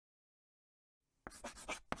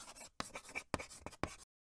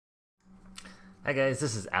Hi guys,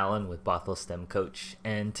 this is Alan with Bothell STEM Coach,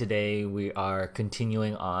 and today we are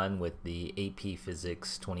continuing on with the AP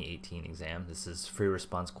Physics 2018 exam. This is free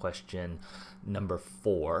response question number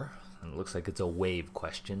 4, and it looks like it's a wave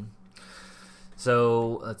question.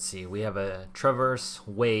 So let's see, we have a traverse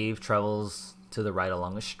wave travels to the right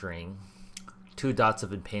along a string. Two dots have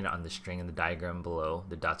been painted on the string in the diagram below.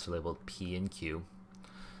 The dots are labeled P and Q.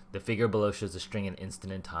 The figure below shows the string in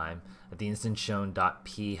instant and time. At the instant shown, dot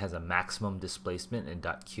P has a maximum displacement and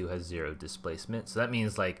dot Q has 0 displacement. So that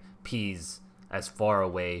means like P's as far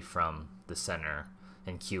away from the center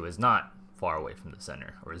and Q is not far away from the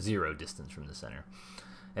center, or 0 distance from the center.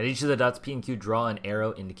 At each of the dots P and Q, draw an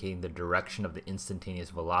arrow indicating the direction of the instantaneous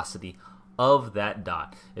velocity of that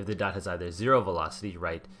dot. If the dot has either 0 velocity,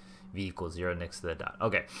 write V equals 0 next to the dot.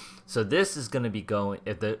 Okay, so this is going to be going,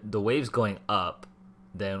 if the wave's going up,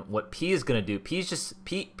 then what P is going to do, P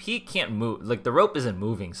can't move, like the rope isn't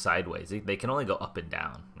moving sideways. They can only go up and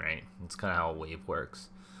down, right? That's kind of how a wave works.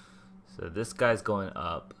 So this guy's going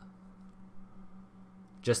up,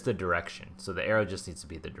 just the direction. So the arrow just needs to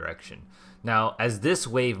be the direction. Now, as this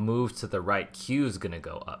wave moves to the right, Q is going to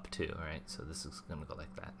go up too, right? So this is going to go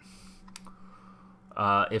like that.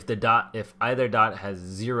 If either dot has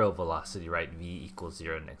 0 velocity, write V equals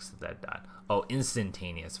 0 next to that dot. Oh,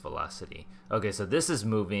 instantaneous velocity. Okay, so this is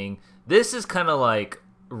moving. This is kind of like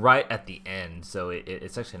right at the end, so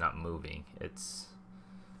it's actually not moving. It's,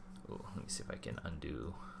 ooh, let me see if I can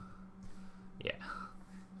undo. Yeah,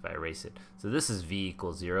 if I erase it. So this is V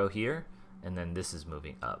equals 0 here, and then this is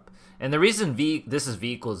moving up. And the reason this is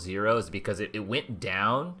V equals 0 is because it went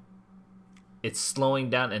down. It's slowing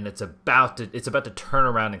down, and it's about to turn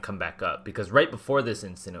around and come back up, because right before this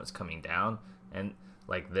instant it was coming down and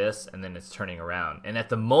like this, and then it's turning around, and at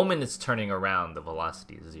the moment it's turning around, the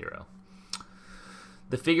velocity is 0.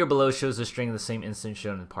 The figure below shows the string of the same instant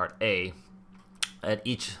shown in part A. At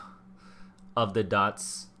each of the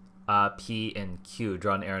dots P and Q,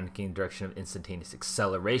 draw an arrow indicating the direction of instantaneous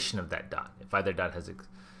acceleration of that dot. If either dot has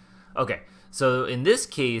okay, so in this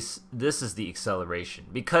case, this is the acceleration,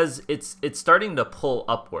 because it's starting to pull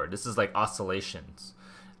upward. This is like oscillations.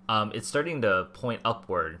 It's starting to point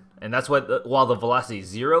upward, and that's what, while the velocity is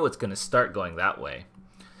 0, it's going to start going that way.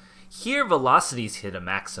 Here, velocities hit a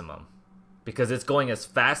maximum because it's going as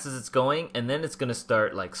fast as it's going, and then it's going to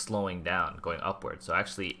start like slowing down, going upward. So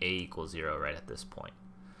actually, A equals 0 right at this point,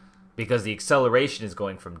 because the acceleration is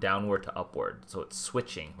going from downward to upward, so it's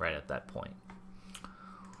switching right at that point.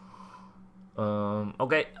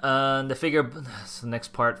 Okay, the figure, so the next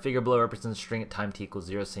part, figure below represents a string at time t equals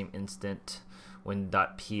 0, same instant when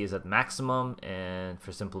dot P is at maximum, and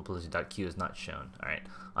for simplicity, dot Q is not shown. All right,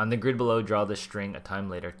 on the grid below, draw the string a time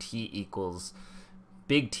later, t equals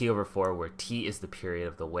big T over 4, where t is the period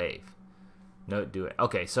of the wave. No, do it.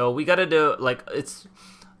 Okay, so we got to do, like, it's,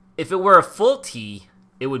 if it were a full T,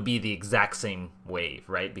 it would be the exact same wave,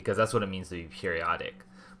 right? Because that's what it means to be periodic.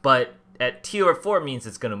 But at T over 4 means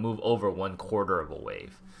it's going to move over 1/4 of a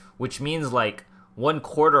wave, which means like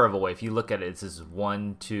 1/4 of a wave. If you look at it, this is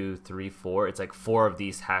 1, 2, 3, 4. It's like 4 of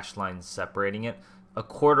these hash lines separating it.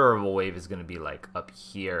 1/4 of a wave is going to be like up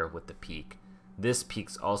here with the peak. This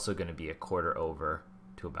peak's also going to be 1/4 over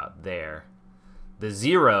to about there. The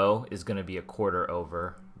 0 is going to be 1/4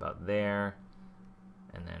 over about there.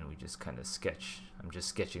 And then we just kind of sketch. I'm just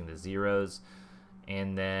sketching the zeros.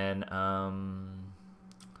 And then, and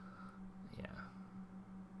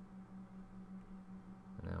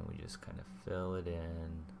then we just kind of fill it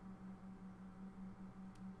in.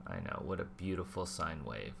 I know, what a beautiful sine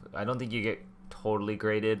wave. I don't think you get totally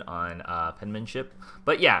graded on penmanship,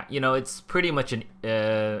 but yeah, you know, it's pretty much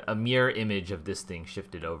a mirror image of this thing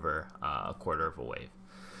shifted over 1/4 of a wave.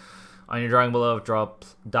 On your drawing below, draw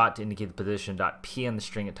a dot to indicate the position dot P on the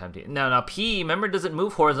string at time t. Now P, remember, doesn't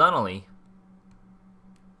move horizontally.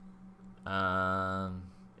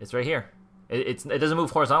 It's right here. It doesn't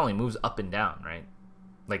move horizontally, it moves up and down, right?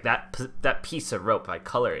 Like that piece of rope, I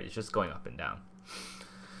color it, it's just going up and down.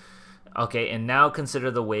 Okay, and now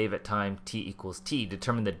consider the wave at time t equals t.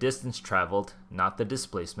 Determine the distance traveled, not the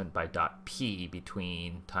displacement, by dot P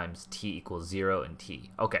between times t equals 0 and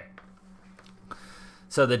t. Okay.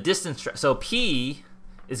 So the distance, so P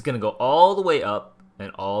is going to go all the way up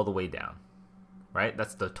and all the way down, right?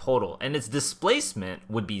 That's the total. And its displacement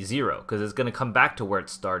would be 0, because it's going to come back to where it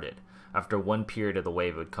started. After one period of the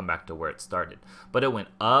wave, it would come back to where it started. But it went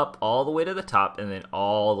up all the way to the top, and then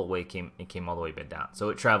all the way came all the way back down. So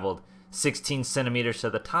it traveled 16 centimeters to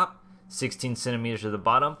the top, 16 centimeters to the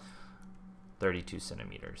bottom, 32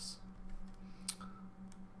 centimeters.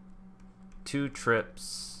 2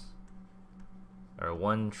 trips, or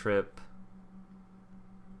 1 trip,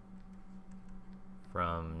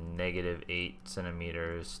 from -8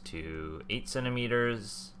 centimeters to 8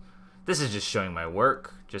 centimeters. This is just showing my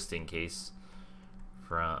work, just in case.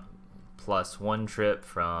 From +1 trip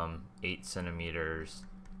from 8 centimeters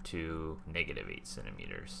to -8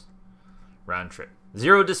 centimeters. Round trip.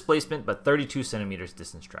 0 displacement, but 32 centimeters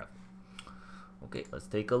distance travel. Okay, let's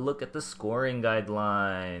take a look at the scoring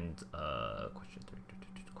guidelines.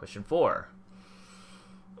 Question 4.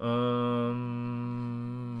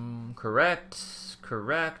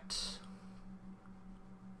 Correct.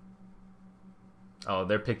 Oh,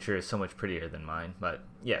 their picture is so much prettier than mine, but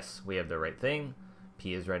yes, we have the right thing.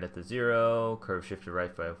 P is right at the 0. Curve shifted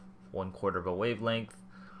right by 1/4 of a wavelength.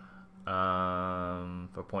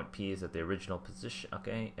 For point P is at the original position.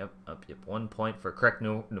 Okay, yep. 1 point for correct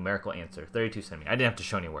numerical answer. 32 centimeters. I didn't have to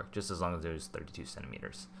show any work, just as long as it was 32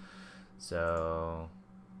 centimeters. So,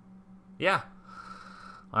 yeah.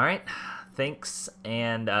 All right. Thanks,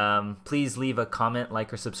 and please leave a comment,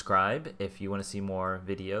 like, or subscribe if you want to see more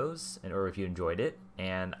videos, or if you enjoyed it.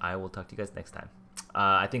 And I will talk to you guys next time.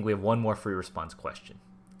 I think we have one more free response question.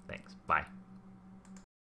 Thanks. Bye.